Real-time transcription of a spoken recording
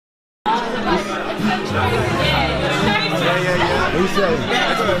What you say?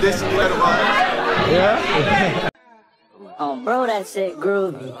 Expedition, you better watch. Yeah? Oh, bro, that shit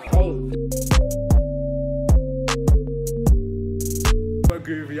groovy. Hey.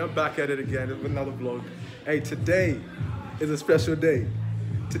 Groovy, I'm back at it again with another vlog. Hey, today is a special day.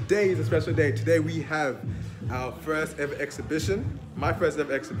 Today we have our first ever exhibition. My first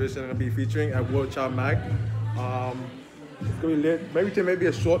ever exhibition. I'm gonna be featuring at World Child Mag. It's gonna be lit. Maybe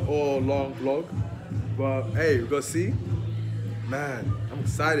a short or long vlog. But hey, we're gonna see. Man, I'm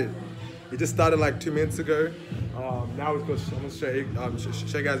excited. It just started like 2 minutes ago. Now I'm gonna show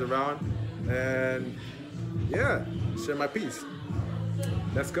you guys around and yeah, share my piece.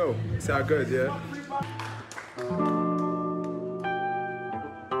 Let's go. See how it goes, yeah?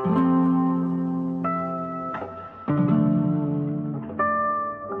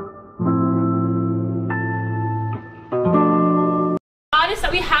 Artists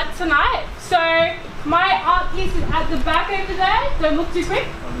that we had tonight. So my art piece is at the back over there. Don't look too quick.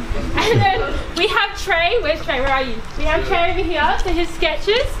 And then we have Trey. Where's Trey? Where are you? We have Trey over here. So his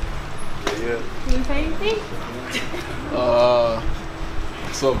sketches. Yeah. Can you say anything?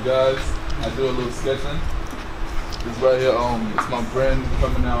 What's up, guys? I do a little sketching. This right here, it's my brand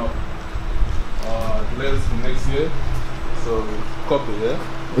coming out the latest for next year. So copy, yeah?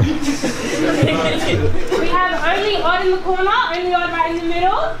 We have Only Odd in the corner, Only Odd right in the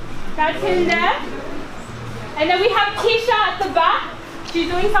middle. That's him there. And then we have Keisha at the back. She's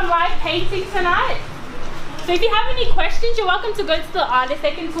doing some live painting tonight. So if you have any questions, you're welcome to go to the artist.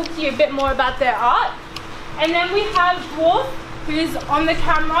 They can talk to you a bit more about their art. And then we have Dwarf, who's on the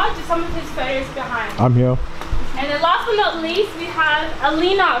camera, just some of his photos behind. I'm here. And then last but not least, we have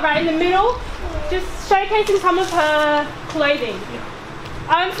Alina right in the middle, just showcasing some of her clothing.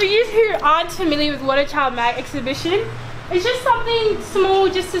 For you who aren't familiar with What a Child Mag exhibition, it's just something small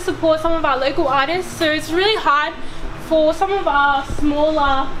just to support some of our local artists. So it's really hard for some of our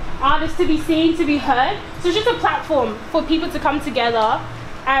smaller artists to be seen, to be heard. So it's just a platform for people to come together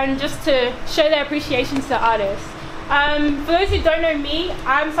and just to show their appreciation to the artists. For those who don't know me,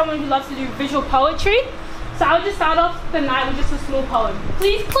 I'm someone who loves to do visual poetry. So I'll just start off the night with just a small poem.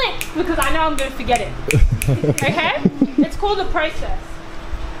 Please click, because I know I'm going to forget it. Okay? It's called The Process.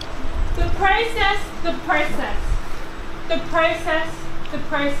 The process, the process. The process, the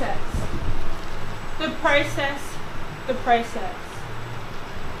process. The process, the process.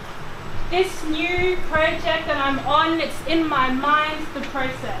 This new project that I'm on, it's in my mind, the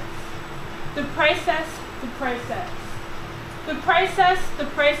process. The process, the process. The process, the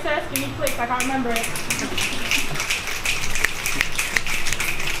process. Give me clicks, I can't remember it.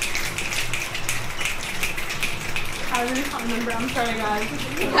 I really can't remember, I'm sorry guys.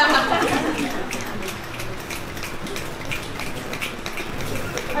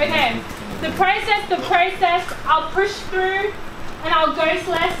 Okay, the process, I'll push through and I'll ghost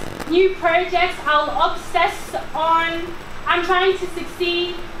less. New projects I'll obsess on. I'm trying to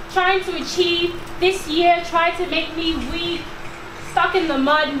succeed, trying to achieve. This year try to make me weak, stuck in the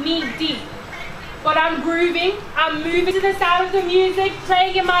mud, knee deep. But I'm grooving, I'm moving to the sound of the music,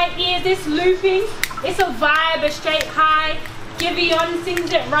 playing in my ear, this looping. It's a vibe, a straight high. Giveon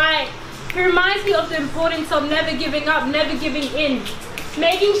sings it right. It reminds me of the importance of never giving up, never giving in.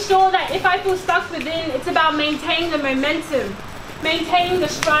 Making sure that if I feel stuck within, it's about maintaining the momentum, maintaining the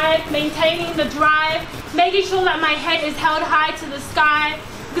stride, maintaining the drive, making sure that my head is held high to the sky.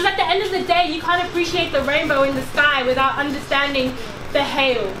 Because at the end of the day, you can't appreciate the rainbow in the sky without understanding the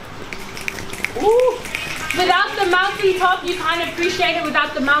hail. Ooh. Without the mountaintop, you can't appreciate it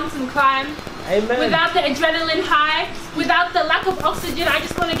without the mountain climb. Amen. Without the adrenaline high, without the lack of oxygen, I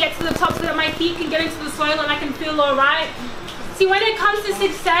just want to get to the top so that my feet can get into the soil and I can feel alright. See, when it comes to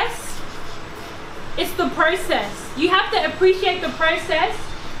success, it's the process. You have to appreciate the process.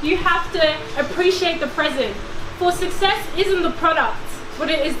 You have to appreciate the present. For success isn't the product, but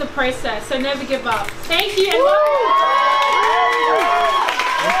it is the process. So never give up. Thank you and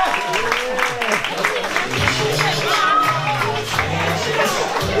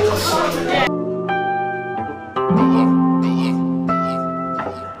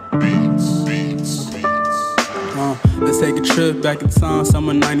Let's take a trip back in time,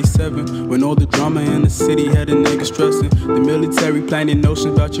 summer 97. When all the drama in the city had a nigga stressing. The military planning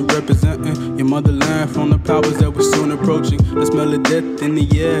notions about you representing your motherland from the powers that were soon approaching. The smell of death in the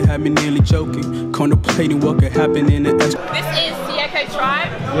air had me nearly choking, contemplating what could happen in the This is Sieko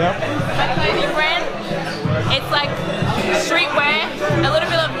Tribe. Yep. My clothing brand. It's like streetwear, a little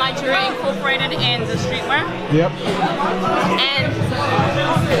bit of Nigeria incorporated in the streetwear. Yep. And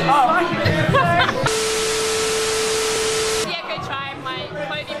Sieko Tribe, my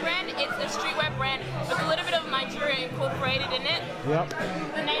clothing brand, it's a streetwear brand with a little bit of Nigeria incorporated in it. Yep.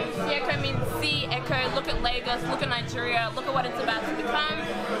 The name Echo means see Echo. Look at Lagos, look at Nigeria, look at what it's about to become.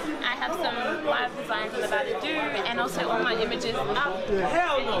 I have some live designs I'm about to do, and also all my images up.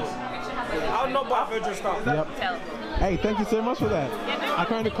 Hell no! I don't know about virtual stuff. Yep. Hey, thank you so much for that. I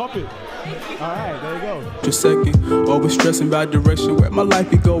currently copy. Alright, there you go. Just a second, always stressing about direction where my life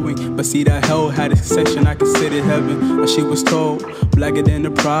be going. But see that hell had a section I considered heaven. As she was told, blacker than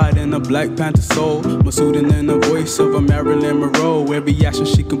the pride and a Black Panther soul. More soothing than the voice of a Marilyn Monroe. Every action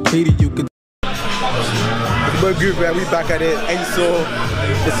she completed, you could. We're good, man. We back at it. INSTA,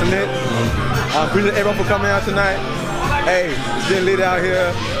 it's lit. Appreciate everyone for coming out tonight. Hey, it's been lit out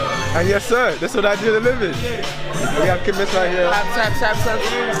here. And yes, sir, that's what I do to live in. We have Kimmits right here. Tap.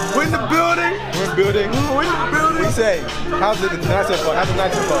 We're in the building. We're in the building. We're in the building. What do you say? How's the night so far? How's the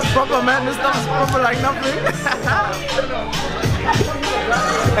night so far? Proper, man. This stuff is proper like nothing.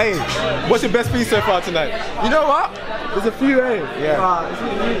 Hey, what's your best piece so far tonight? You know what? There's a few, hey. Yeah.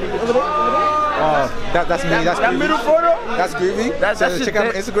 Over there? That's me. That's that middle photo? That's Groovy. So check out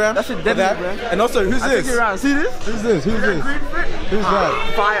my Instagram. That's a deadly, man. And also, who's this? See this? Who's this? Who's this? Who's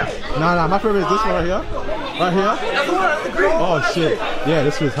that? Fire. Nah, my favorite is this one right here. Right here. That's the one. That's the green. Oh shit. Yeah,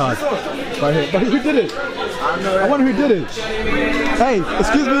 this was hard. Right here. But who did it? I wonder who did it. Hey,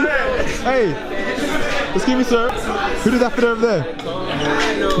 excuse me. Hey, excuse me, sir. Who did that fit over there?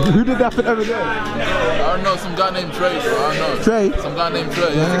 Who did that fit over there? I don't know, some guy named Trey, bro. I don't know. Trey? Some guy named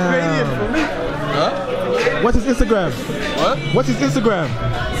Trey. Yeah. Huh? What's his Instagram? What? What's his Instagram?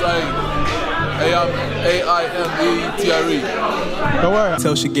 It's like AIMETRE. Don't worry.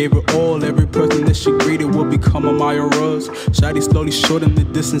 Tell she gave her all, every person that she greeted will become a Maya Rose. Shawty slowly shortened the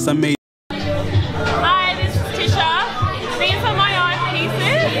distance I made. Hi, this is Tisha. These are my own pieces.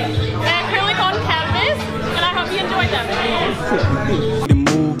 They're acrylic on canvas, and I hope you enjoy them. To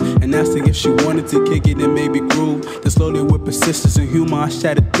move and asked her if she wanted to kick it and maybe groove. Then slowly with persistence and humor I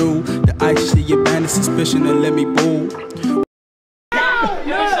shattered through the ice. She abandoned suspicion and let me boo.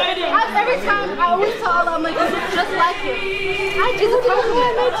 Every time I always tell her, I'm like, you look just like him. I just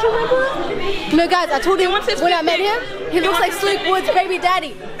remember. No, guys, I told him when I met him, he looks like Slick Wood's baby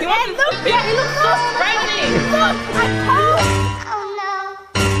daddy. And look, yeah, he looks so crazy. Look, I told you.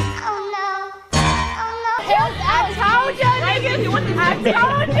 I told you, niggas. I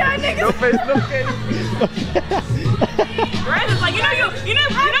told you, niggas. No face, no face. Right? It's like, you know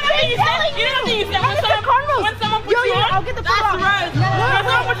something you said when someone puts you on, I'll get the that's Rose. When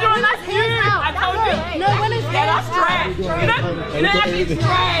someone puts you on, that's you. I told you. No, when it's that's Trey. You know actually it's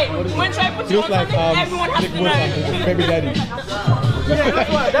Trey. When Trey puts you on something, everyone has to know. Baby daddy. Yeah,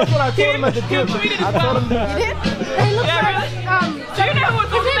 that's what I told him at the gym. I told him that. You did? He looks like, So you know who we're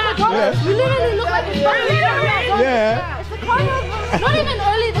talking about? Yeah. you literally look like his brother. Yeah. It's the corner. Not even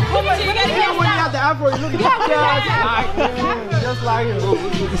early, the corner. When you had the afro, you look just like him.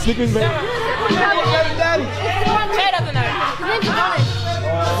 Sleeping baby. Daddy. Trey doesn't know. His name's Adonis.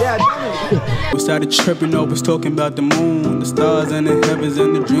 Yeah, Johnny. We started tripping over, talking about the moon, the stars and the heavens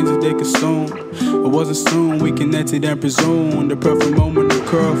and the dreams that they consume. It wasn't soon we connected and presumed the perfect moment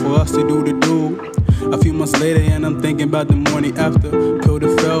occurred for us to do the do. A few months later and I'm thinking about the morning after. Pill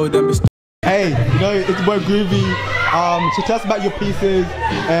to fell, then Hey, you know, it's your boy Groovy. So tell us about your pieces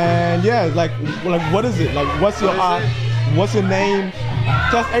and yeah, like what is it? Like what's your art? What's your name?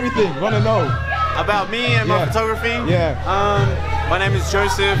 Tell us everything. Want to know. About me and my photography? Yeah. My name is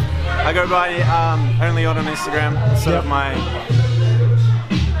Joseph. I go by only on Instagram. It's sort of my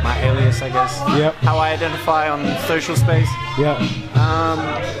alias, I guess. Yep. How I identify on social space. Yeah.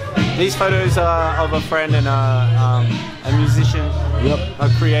 These photos are of a friend and a musician. Yep. A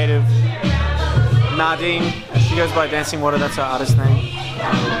creative. Nadine. She goes by Dancing Water. That's her artist name.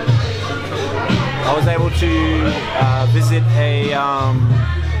 I was able to visit a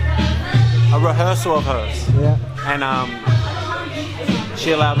rehearsal of hers. Yeah. And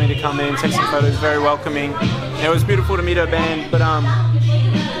she allowed me to come in, take some photos, very welcoming. It was beautiful to meet her band, but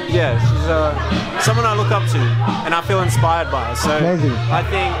yeah, she's someone I look up to and I feel inspired by her. So amazing. I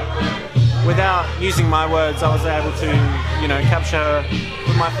think without using my words, I was able to, you know, capture her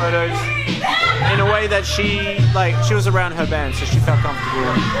with my photos in a way that she was around her band, so she felt comfortable.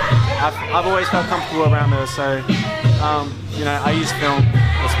 I've always felt comfortable around her, so you know, I use film.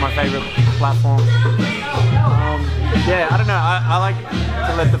 It's my favorite platform. Yeah, I don't know. I like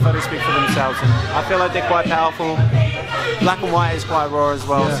to let the photos speak for themselves, and I feel like they're quite powerful. Black and white is quite raw as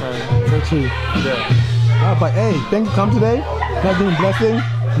well, so true. Yeah. But hey, thank you for coming today. Not doing blessing.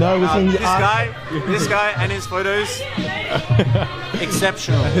 No, we're seeing this guy and his photos,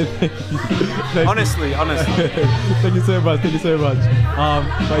 exceptional. Honestly. Thank you so much. Thank you so much.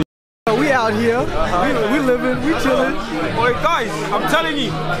 But we out here. We living, we chilling. Boy, guys, I'm telling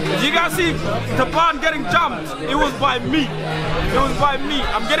you, if you guys see Taban getting jumped, it was by me. It was by me.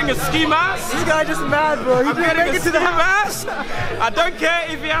 I'm getting a ski mask. This guy just mad, bro. I'm getting a ski mask. I don't care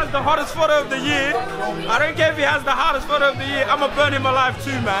if he has the hottest photo of the year. I don't care if he has the hottest photo of the year. I'm gonna burn him alive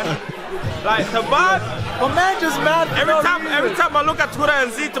too, man. Like Taban, my man just mad. Every time I look at Twitter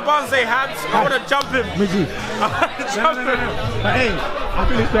and see Taban say hats, I wanna jump him. Me too. I wanna jump him. Hey, I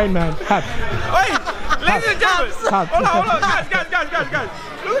feel this pain, man. Hats. Wait, ladies and gentlemen. Hold on, guys.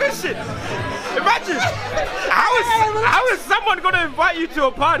 Look at this shit. Imagine, how is someone gonna invite you to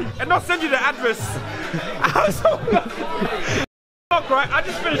a party and not send you the address? Right? I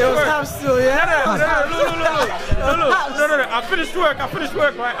just finished work. It was still, yeah? No. I finished work,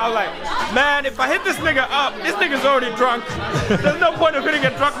 right? I was like, man, if I hit this nigga up, this nigga's already drunk. There's no point of hitting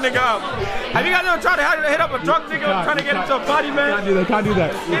a drunk nigga up. Have you guys ever tried to hit up a drunk nigga trying to get into a party, man? Can't do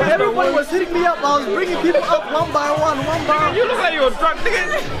that. Everybody was hitting me up. I was bringing people up one by one. You look like you were drunk,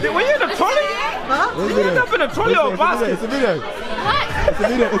 nigga. Were you in a trolley? Huh? Did you end up in a trolley or a basket? It's a video. What? It's a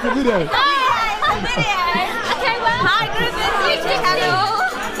video. Oh, it's a video. Okay, well, hi, Groovysudo. Hello.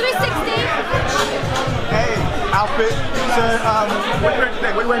 360. Hey, outfit. So, what are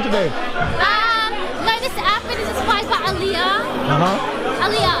you wearing today? No, this outfit is inspired by Aaliyah.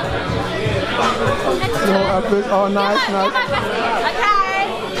 Aaliyah. So, outfit. Oh, nice. Okay.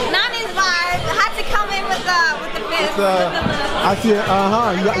 None is mine. I had to come in with the fit. I see it.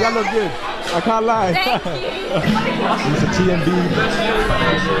 Y'all look good. I can't lie. Thank you. It's a TMB.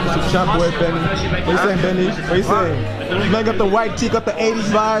 It's a Champ Boy Benny. What you saying, Benny? What you saying? Man got the white tee, got the 80s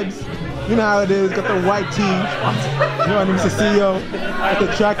vibes. You know how it is. Got the white tee. You know what I mean, Mr. CEO. Got the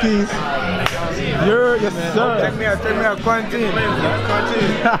trackies. Yes, sir. Check me out, quarantine.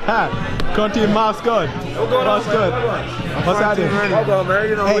 Quarantine mascot. Mascot. What's happening? Welcome, man.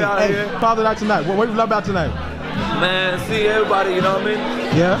 You know we out here. Father night tonight. What you love about tonight? Man, see everybody, you know what I mean?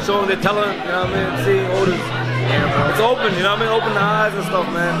 Yeah. Show them their talent, you know what I mean? See all this. It's open, you know what I mean? Open the eyes and stuff,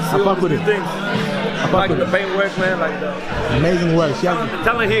 man. See all these new things. Like the paintwork, man, like the amazing work. The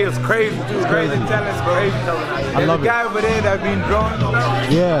talent here is crazy, dude. Crazy talent, crazy talent. I love it. The guy over there that's been drawn.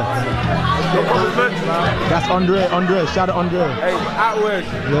 Yeah. That's Andre. Shout out Andre. Hey, artwork.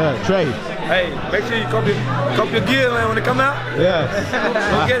 Yeah, Trey. Hey, make sure you cop your gear, man, when they come out. Yeah.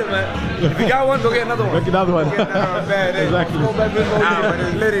 Go get it, man. If you got one, go get another one. Go get another one. Exactly. Nah, man,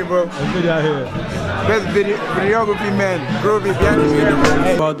 it's litty, bro. It's litty out here. Best videography, man. Groovy,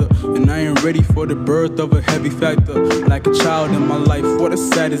 Hey, father, and I ain't ready for the birth of a heavy factor. Like a child in my life, what a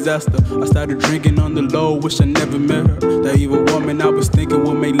sad disaster. I started drinking on the low, wish I never met her. That evil woman I was thinking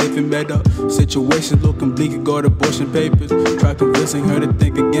would make living better. Situations looking bleak, got abortion papers. Tried convincing her to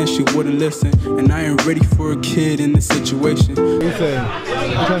think again, she wouldn't listen. And I ain't ready for a kid in this situation. What you saying?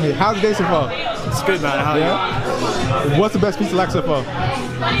 Tell me, how's the day so far? It's good, man. How are you? What's the best piece you like so far?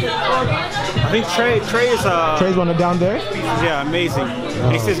 I think Trey is Trey's one down there? Yeah, amazing.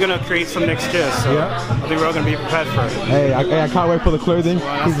 And he says he's gonna create some next year, so I think we're all gonna be prepared for it. Hey, I can't wait for the clothing,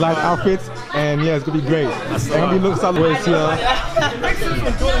 his live outfits, and yeah, it's gonna be great. And we look solid ways here.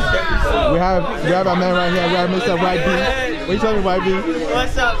 We have our man right here. We have Mr. YB. What you telling me, YB?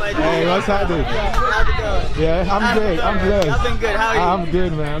 What's up, my dude? Hey, what's happening? How's it going? Yeah, I'm good. I'm blessed. I've been good. How are you? I'm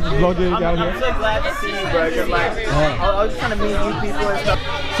good, man. I'm just vlogging down here. I'm so glad to see you, bro. Cause like, I was just trying to meet new people and stuff.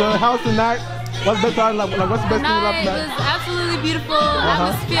 So how's the night? What's the best part? Like what's the best thing about It tonight? was absolutely beautiful.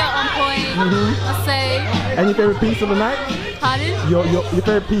 Atmosphere on point. I'll say. And your favorite piece of the night? Pardon? Your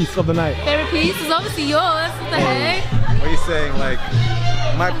favorite piece of the night? Favorite piece is obviously yours. What the heck? What are you saying? Like,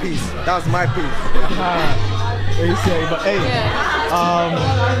 my piece. That was my piece. What you say? But hey,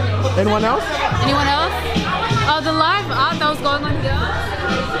 anyone else? Anyone else? Oh, the live art that was going on here.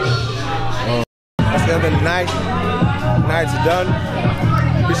 That's the end of the night. Night's done.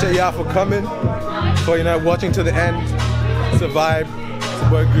 Appreciate y'all for coming. For watching to the end. Survive. It's your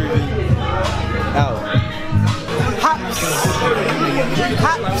boy Groovy. Out. Hops.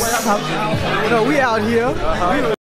 We out here.